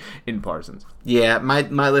would be in Parsons. Yeah, my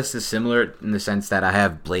list is similar in the sense that I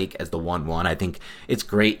have Blake as the 1-1. I think it's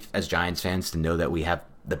great as Giants fans to know that we have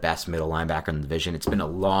the best middle linebacker in the division. It's been a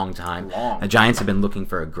long time. The Giants have been looking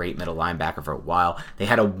for a great middle linebacker for a while. They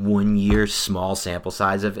had a 1-year small sample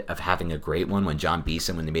size of having a great one when John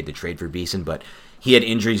Beeson, when they made the trade for Beeson, but he had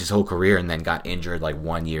injuries his whole career and then got injured like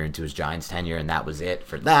 1 year into his Giants tenure, and that was it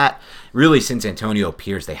for that. Really, since Antonio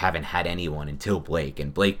Pierce, they haven't had anyone until Blake,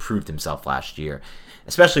 and Blake proved himself last year,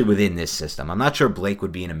 especially within this system. I'm not sure Blake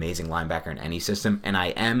would be an amazing linebacker in any system, and I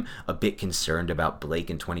am a bit concerned about Blake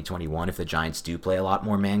in 2021 if the Giants do play a lot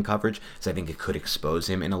more man coverage, because I think it could expose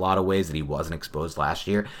him in a lot of ways that he wasn't exposed last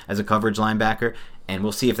year as a coverage linebacker. And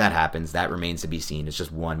we'll see if that happens. That remains to be seen. It's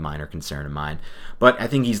just one minor concern of mine. But I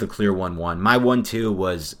think he's the clear 1-1. My 1-2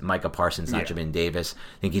 was Micah Parsons, not Jamin Davis.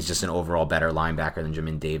 I think he's just an overall better linebacker than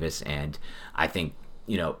Jamin Davis. And I think,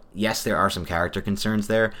 yes, there are some character concerns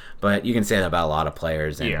there, but you can say that about a lot of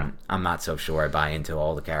players. And I'm not so sure I buy into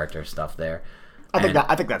all the character stuff there.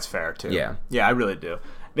 I think that's fair, too. Yeah. Yeah, I really do.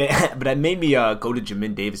 But it made me go to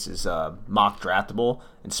Jamin Davis's mock draftable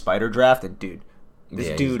and spider draft. And, dude,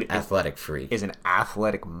 this dude athletic freak. Is an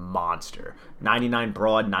athletic monster. 99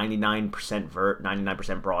 broad, 99% vert,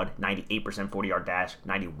 99% broad, 98% 40-yard dash,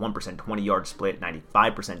 91% 20-yard split, 95%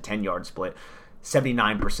 10-yard split,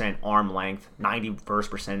 79% arm length,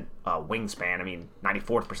 91st wingspan. I mean,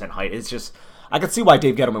 94th height. It's just, I could see why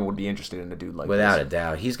Dave Gettleman would be interested in a dude like Without this. a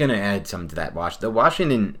doubt. He's going to add some to that the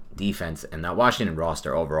Washington defense and the Washington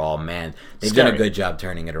roster overall, man, they've done a good job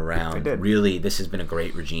turning it around. They did. Really, this has been a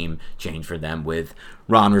great regime change for them with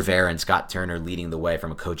Ron Rivera and Scott Turner leading the way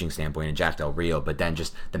from a coaching standpoint and Jack Del Rio, but then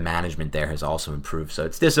just the management there has also improved. So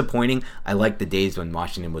it's disappointing. I like the days when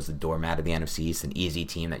Washington was the doormat of the NFC East, an easy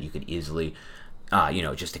team that you could easily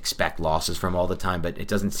just expect losses from all the time, but it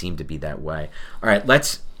doesn't seem to be that way. All right,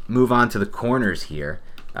 let's move on to the corners here.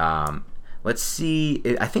 Let's see.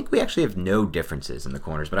 I think we actually have no differences in the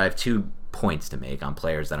corners, but I have 2 points to make on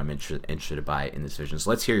players that I'm interested by in this division. So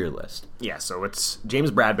let's hear your list. Yeah, so it's James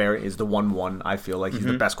Bradberry is the 1-1. I feel like he's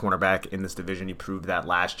the best cornerback in this division. He proved that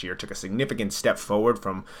last year. Took a significant step forward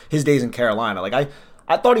from his days in Carolina. Like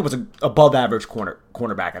I thought he was an above average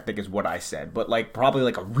cornerback, I think is what I said. But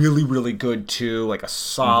probably a really, really good 2, like a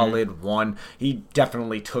solid 1. He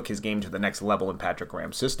definitely took his game to the next level in Patrick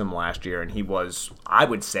Graham's system last year, and he was, I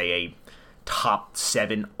would say, a top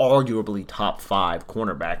 7, arguably top 5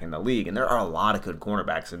 cornerback in the league. And there are a lot of good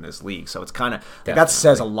cornerbacks in this league. So it's kind of, that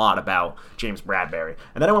says a lot about James Bradberry.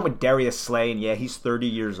 And then I went with Darius Slay, and he's 30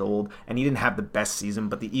 years old, and he didn't have the best season,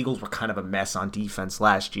 but the Eagles were kind of a mess on defense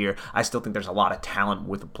last year. I still think there's a lot of talent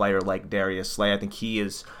with a player like Darius Slay. I think he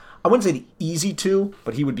is, I wouldn't say the easy 2,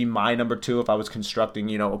 but he would be my number 2 if I was constructing,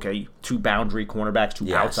 2 boundary cornerbacks,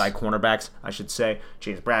 2 outside cornerbacks, I should say.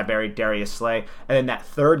 James Bradberry, Darius Slay. And then that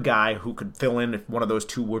third guy who could fill in if one of those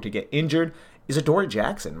 2 were to get injured is Adoree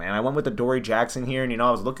Jackson, man. I went with Adoree Jackson here, and,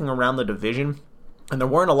 I was looking around the division, and there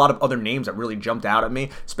weren't a lot of other names that really jumped out at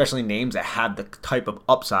me, especially names that had the type of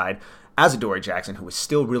upside as Adoree Jackson, who was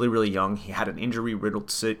still really, really young. He had an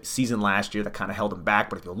injury-riddled season last year that kind of held him back.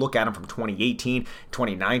 But if you look at him from 2018,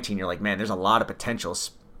 2019, you're like, man, there's a lot of potential,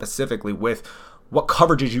 specifically with what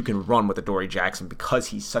coverages you can run with Adoree Jackson because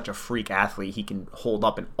he's such a freak athlete. He can hold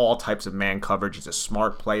up in all types of man coverage. He's a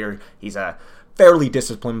smart player. He's a fairly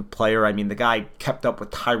disciplined player. I mean, the guy kept up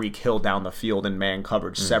with Tyreek Hill down the field in man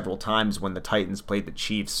coverage several times when the Titans played the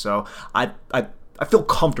Chiefs. So I feel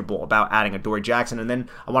comfortable about adding Adoree Jackson. And then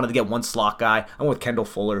I wanted to get one slot guy. I went with Kendall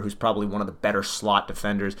Fuller, who's probably one of the better slot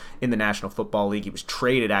defenders in the National Football League. He was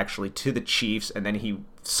traded actually to the Chiefs, and then he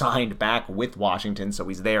signed back with Washington, so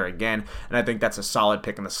he's there again. And I think that's a solid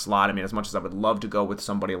pick in the slot. I mean, as much as I would love to go with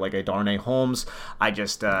somebody like a Darnay Holmes, I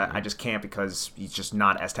just can't because he's just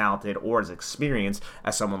not as talented or as experienced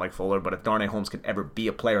as someone like Fuller. But if Darnay Holmes could ever be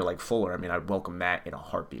a player like Fuller, I mean, I'd welcome that in a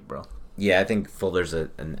heartbeat, bro. Yeah, I think Fuller's a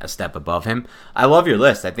step above him. I love your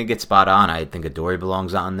list. I think it's spot on. I think Adoree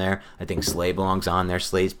belongs on there. I think Slay belongs on there.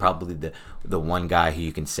 Slay's probably the one guy who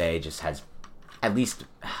you can say just has at least...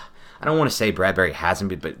 I don't want to say Bradberry hasn't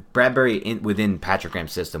been, but Bradberry within Patrick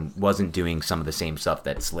Graham's system wasn't doing some of the same stuff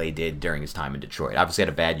that Slay did during his time in Detroit. Obviously had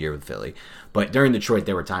a bad year with Philly, but during Detroit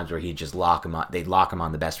there were times where he'd just lock him on. They'd lock him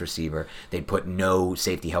on the best receiver. They'd put no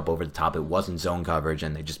safety help over the top. It wasn't zone coverage,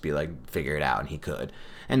 and they'd just be like, figure it out, and he could.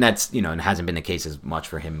 And that's, and hasn't been the case as much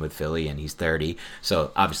for him with Philly, and he's 30.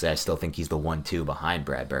 So obviously I still think he's the 1-2 behind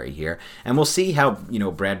Bradberry here. And we'll see how,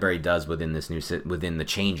 Bradberry does within the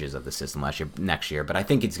changes of the system next year. But I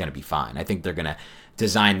think it's going to be fine. I think they're going to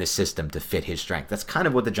design the system to fit his strength. That's kind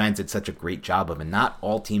of what the Giants did such a great job of, and not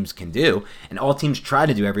all teams can do, and all teams try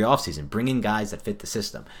to do every offseason, bring in guys that fit the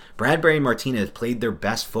system. Bradberry and Martinez played their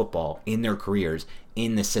best football in their careers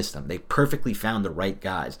in the system. They perfectly found the right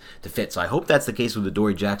guys to fit. So I hope that's the case with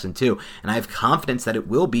Adoree Jackson too, and I have confidence that it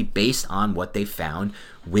will be based on what they found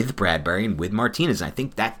with Bradberry and with Martinez. And I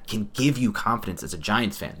think that can give you confidence as a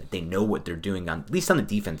Giants fan that they know what they're doing, at least on the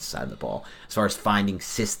defensive side of the ball, as far as finding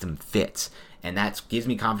system fits. And that gives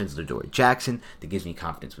me confidence with Adoree Jackson. That gives me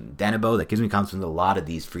confidence with Denebo. That gives me confidence with a lot of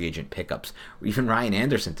these free agent pickups. Or even Ryan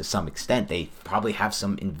Anderson to some extent. They probably have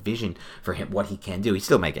some envision for him, what he can do. He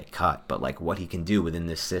still might get cut, but like what he can do within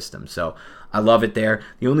this system. So I love it there.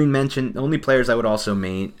 The only players I would also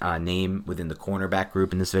name within the cornerback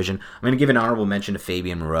group in this division, I'm going to give an honorable mention to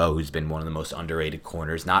Fabian Moreau, who's been one of the most underrated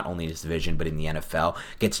corners, not only in this division, but in the NFL.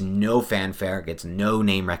 Gets no fanfare, gets no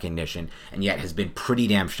name recognition, and yet has been pretty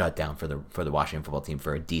damn shut down for the Washington football team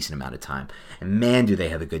for a decent amount of time. And man, do they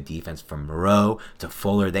have a good defense from Moreau to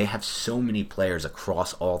Fuller. They have so many players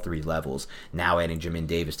across all three levels, now adding Jamin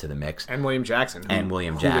Davis to the mix. And William Jackson. Who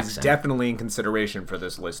is definitely in consideration for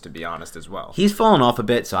this list, to be honest, as well. He's fallen off a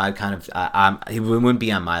bit, so he wouldn't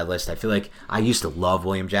be on my list. I feel like I used to love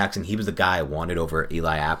William Jackson. He was the guy I wanted over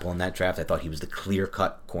Eli Apple in that draft. I thought he was the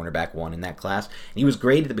clear-cut cornerback one in that class. And he was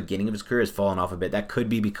great at the beginning of his career. Has fallen off a bit. That could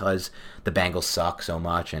be because the Bengals suck so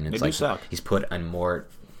much, and it's he's put in more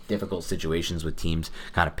difficult situations with teams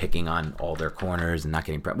kind of picking on all their corners and not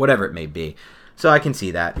getting prep, whatever it may be. So I can see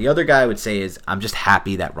that. The other guy I would say is I'm just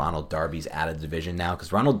happy that Ronald Darby's out of the division now,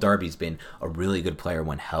 because Ronald Darby's been a really good player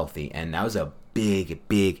when healthy, and that was a big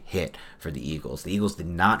hit for the Eagles. The Eagles did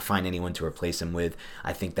not find anyone to replace him with.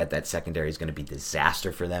 I think that secondary is going to be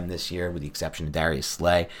disaster for them this year, with the exception of Darius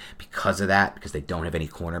Slay, because of that, because they don't have any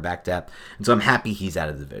cornerback depth. And so I'm happy he's out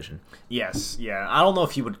of the division. Yes, yeah. I don't know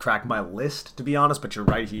if he would crack my list, to be honest, but you're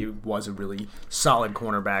right. He was a really solid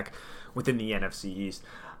cornerback within the NFC East.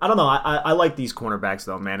 I don't know. I like these cornerbacks,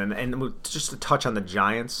 though, man. And just to touch on the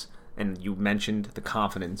Giants, and you mentioned the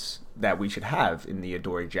confidence that we should have in the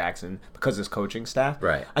Adoree Jackson because of his coaching staff.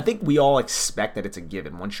 Right. I think we all expect that it's a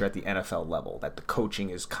given once you're at the NFL level, that the coaching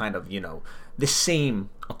is kind of, the same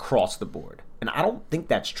across the board. And I don't think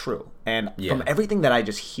that's true. And from everything that I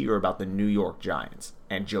just hear about the New York Giants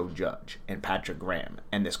and Joe Judge and Patrick Graham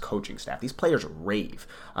and this coaching staff, these players rave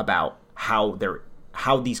about how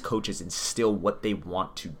these coaches instill what they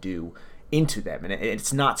want to do into them, and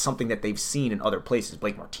it's not something that they've seen in other places.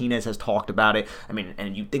 Blake Martinez has talked about it. I mean,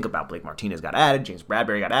 and you think about Blake Martinez got added, James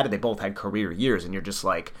Bradbury got added, they both had career years, and you're just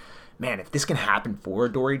like, man, if this can happen for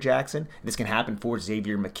Adoree Jackson, this can happen for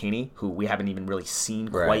Xavier McKinney, who we haven't even really seen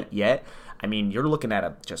quite yet. I mean, you're looking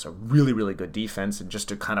at just a really, really good defense, and just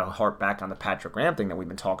to kind of harp back on the Patrick Graham thing that we've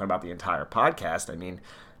been talking about the entire podcast, I mean,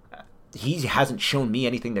 he hasn't shown me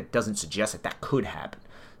anything that doesn't suggest that could happen.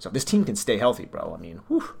 So if this team can stay healthy, bro, I mean,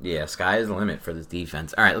 whew. Yeah, sky is the limit for this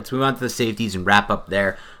defense. All right, let's move on to the safeties and wrap up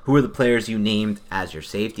there. Who are the players you named as your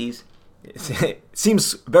safeties? It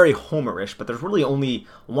seems very homerish, but there's really only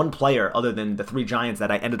one player other than the three Giants that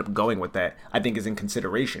I ended up going with that I think is in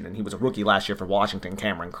consideration, and he was a rookie last year for Washington,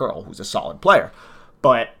 Cameron Curl, who's a solid player.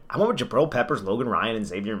 But I went with Jabril Peppers, Logan Ryan, and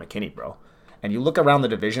Xavier McKinney, bro. And you look around the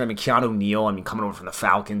division, I mean, Keanu Neal, coming over from the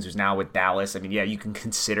Falcons, who's now with Dallas. I mean, yeah, you can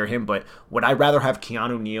consider him, but would I rather have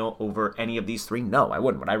Keanu Neal over any of these three? No, I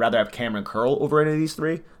wouldn't. Would I rather have Cameron Curl over any of these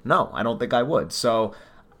three? No, I don't think I would. So,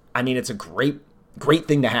 I mean, it's a great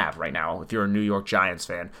thing to have right now if you're a New York Giants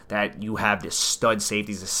fan, that you have this stud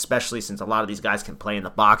safeties, especially since a lot of these guys can play in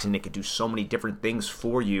the box and they could do so many different things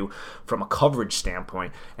for you from a coverage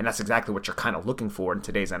standpoint. And that's exactly what you're kind of looking for in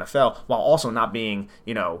today's NFL, while also not being,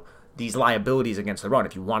 these liabilities against the run.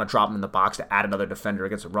 If you want to drop them in the box to add another defender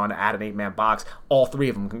against the run, to add an 8-man box, all three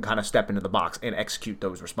of them can kind of step into the box and execute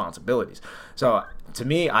those responsibilities. So to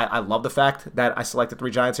me, I love the fact that I selected three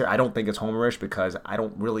Giants here. I don't think it's homerish because I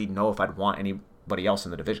don't really know if I'd want anybody else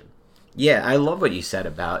in the division. Yeah, I love what you said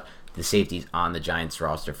about the safeties on the Giants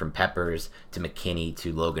roster, from Peppers to McKinney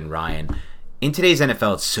to Logan Ryan. In today's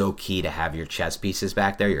NFL, it's so key to have your chess pieces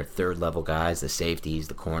back there, your third-level guys, the safeties,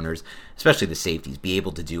 the corners, especially the safeties, be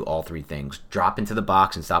able to do all three things. Drop into the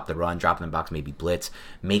box and stop the run, drop in the box, maybe blitz,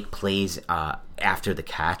 make plays after the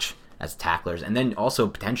catch as tacklers, and then also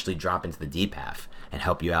potentially drop into the deep half and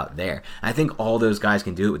help you out there. And I think all those guys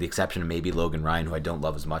can do it, with the exception of maybe Logan Ryan, who I don't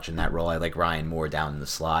love as much in that role. I like Ryan more down in the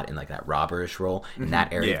slot in like that robberish role in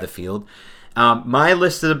that area of the field. My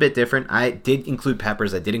list is a bit different. I did include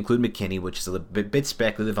Peppers. I did include McKinney, which is a bit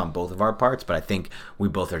speculative on both of our parts, but I think we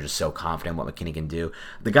both are just so confident what McKinney can do.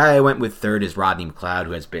 The guy I went with third is Rodney McLeod,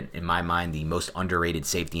 who has been, in my mind, the most underrated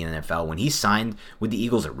safety in the NFL. When he signed with the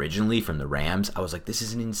Eagles originally from the Rams, I was like, this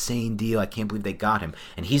is an insane deal. I can't believe they got him.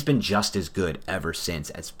 And he's been just as good ever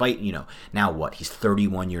since. Despite, now what? He's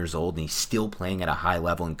 31 years old and he's still playing at a high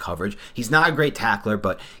level in coverage. He's not a great tackler,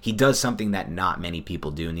 but he does something that not many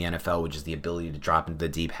people do in the NFL, which is the ability to drop into the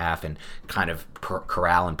deep half and kind of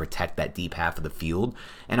corral and protect that deep half of the field.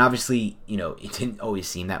 And obviously, it didn't always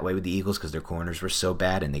seem that way with the Eagles because their corners were so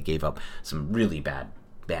bad and they gave up some really bad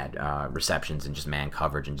bad receptions and just man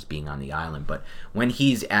coverage and just being on the island. But when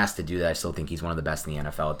he's asked to do that, I still think he's one of the best in the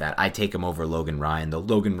NFL at that. I take him over Logan Ryan. Though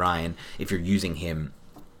Logan Ryan, if you're using him,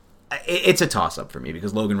 it's a toss-up for me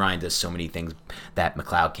because Logan Ryan does so many things that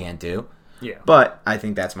McLeod can't do. Yeah. But I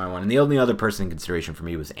think that's my one. And the only other person in consideration for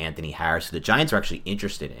me was Anthony Harris, who the Giants were actually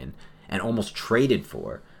interested in and almost traded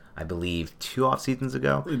for, I believe, 2 off seasons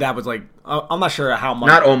ago. That was like, I'm not sure how much.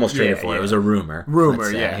 Not almost traded for. It was a rumor.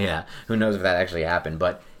 Yeah. Who knows if that actually happened.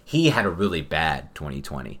 But he had a really bad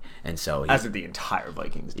 2020. And so as did the entire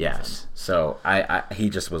Vikings defense. Yes. So he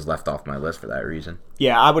just was left off my list for that reason.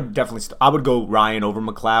 Yeah, I would definitely I would go Ryan over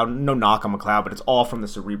McLeod. No knock on McLeod, but it's all from the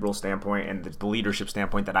cerebral standpoint and the leadership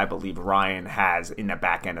standpoint that I believe Ryan has in the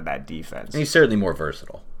back end of that defense. And he's certainly more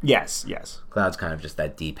versatile. Yes. McLeod's kind of just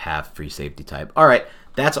that deep half free safety type. All right,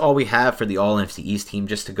 that's all we have for the All-NFC East team.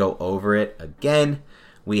 Just to go over it again,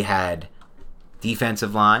 we had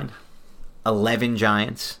defensive line, 11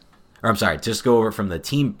 Giants. Or I'm sorry, just go over from the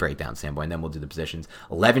team breakdown standpoint, and then we'll do the positions.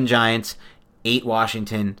 11 Giants, 8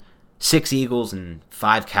 Washington, 6 Eagles, and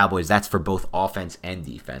 5 Cowboys. That's for both offense and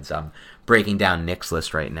defense. I'm breaking down Nick's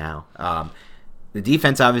list right now. The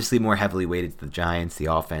defense obviously more heavily weighted to the Giants. The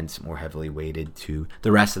offense more heavily weighted to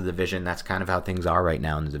the rest of the division. That's kind of how things are right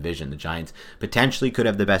now in the division. The Giants potentially could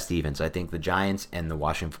have the best defense. I think the Giants and the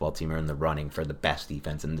Washington football team are in the running for the best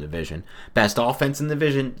defense in the division. Best offense in the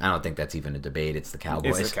division? I don't think that's even a debate. It's the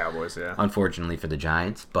Cowboys. It's the Cowboys, yeah. Unfortunately for the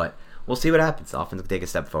Giants, but we'll see what happens. The offense will take a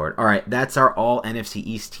step forward. All right, that's our All-NFC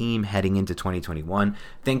East team heading into 2021.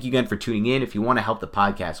 Thank you again for tuning in. If you want to help the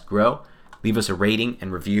podcast grow, leave us a rating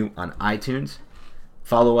and review on iTunes.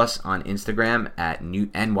 Follow us on Instagram at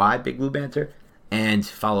NY Big Blue Banter, and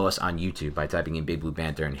follow us on YouTube by typing in Big Blue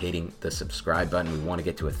Banter and hitting the subscribe button. We want to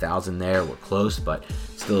get to 1,000 there. We're close, but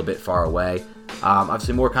still a bit far away.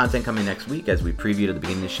 Obviously, more content coming next week as we previewed at the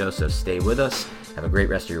beginning of the show, so stay with us. Have a great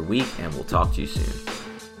rest of your week, and we'll talk to you soon.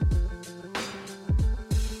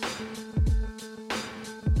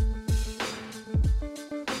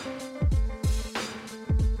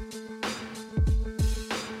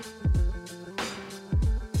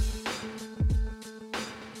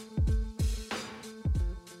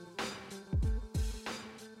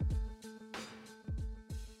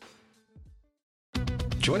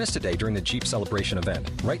 Join us today during the Jeep Celebration event.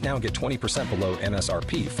 Right now, get 20% below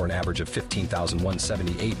MSRP for an average of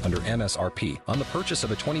 $15,178 under MSRP on the purchase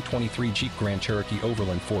of a 2023 Jeep Grand Cherokee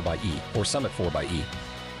Overland 4xE or Summit 4xE.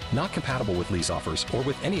 Not compatible with lease offers or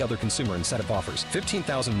with any other consumer incentive offers.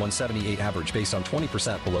 $15,178 average based on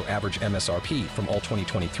 20% below average MSRP from all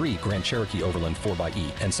 2023 Grand Cherokee Overland 4xE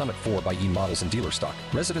and Summit 4xE models in dealer stock.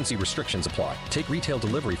 Residency restrictions apply. Take retail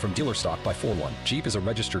delivery from dealer stock by 4/1. Jeep is a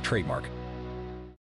registered trademark.